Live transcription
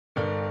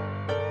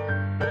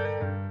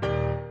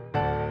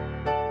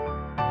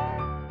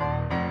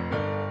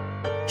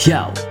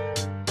Yo,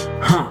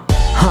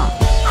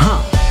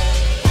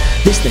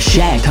 This the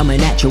Shag coming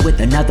at you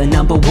with another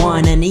number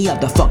one. Any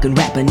other fucking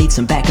rapper needs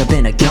some backup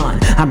and a gun.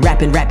 I'm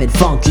rapping rapid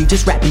funk, you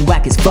just rapping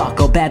whack as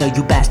fuck. Or better,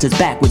 you bastards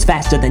backwards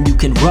faster than you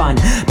can run.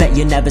 Bet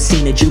you never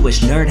seen a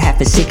Jewish nerd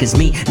half as sick as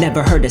me.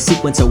 Never heard a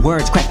sequence of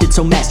words crafted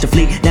so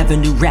masterfully. Never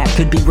knew rap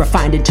could be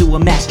refined into a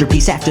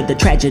masterpiece. After the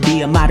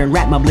tragedy of modern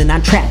rap mumbling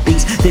on trap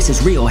beats, this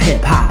is real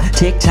hip-hop,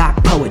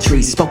 Tick-Tock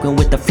Poetry, spoken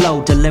with the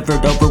flow,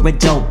 delivered over a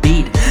dope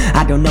beat.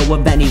 I don't know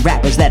of any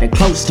rappers that are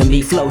close to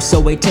me. Flow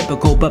so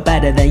atypical, but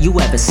better than you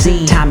ever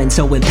seen. Timing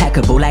so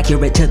impeccable,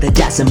 accurate to the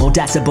decimal.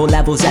 Decibel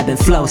levels ebb and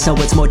flow, so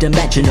it's more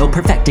dimensional.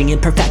 Perfecting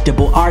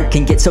imperfectible art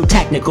can get so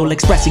technical,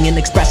 expressing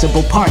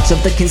inexpressible parts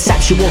of the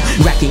conceptual.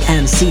 Wrecking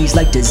MCs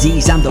like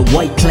disease, I'm the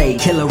white plague.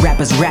 Killer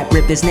rappers rap,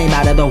 rip his name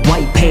out of the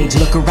white page.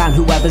 Look around,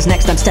 whoever's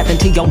next, I'm stepping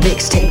to your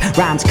mixtape.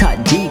 Rhymes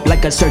cut deep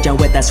like a surgeon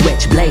with a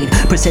switchblade.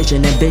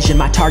 Precision and vision,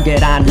 my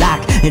target on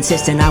lock.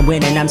 Insisting on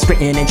winning, I'm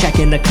sprinting and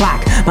checking the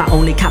clock. My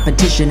only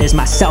competition is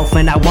myself,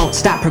 and I won't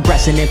stop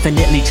progressing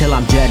infinitely till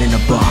I'm dead in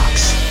a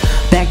box.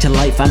 Back to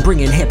life, I'm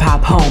bringing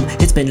hip-hop home.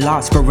 It's been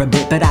lost for a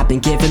bit, but I've been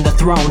given the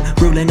throne.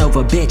 Ruling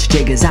over bitch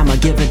jiggers, I'ma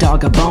give a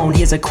dog a bone.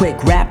 Here's a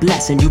quick rap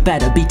lesson, you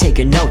better be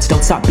taking notes.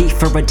 Don't start beef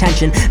for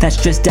attention,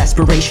 that's just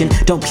desperation.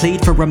 Don't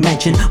plead for a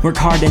mention, work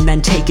hard and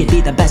then take it.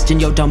 Be the best in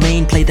your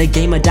domain, play the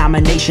game of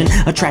domination.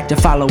 Attract a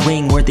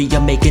following worthy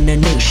of making a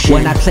nation.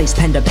 When I place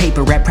pen to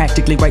paper, rap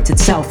practically writes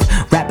itself.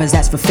 Rappers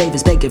ask for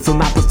favors, begging for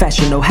my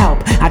professional help.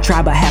 I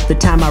try, but half the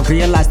time I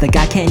realize the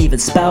guy can't even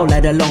spell,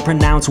 let alone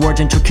pronounce words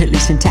intricately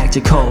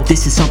syntactical.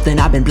 This is something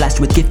I've been blessed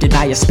with, gifted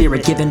by a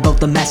spirit, given both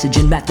the message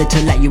and method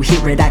to let you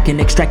hear it. I can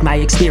extract my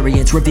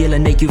experience, reveal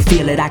and make you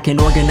feel it. I can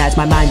organize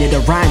my mind into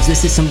rhymes,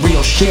 this is some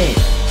real shit.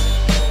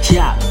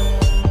 Yeah.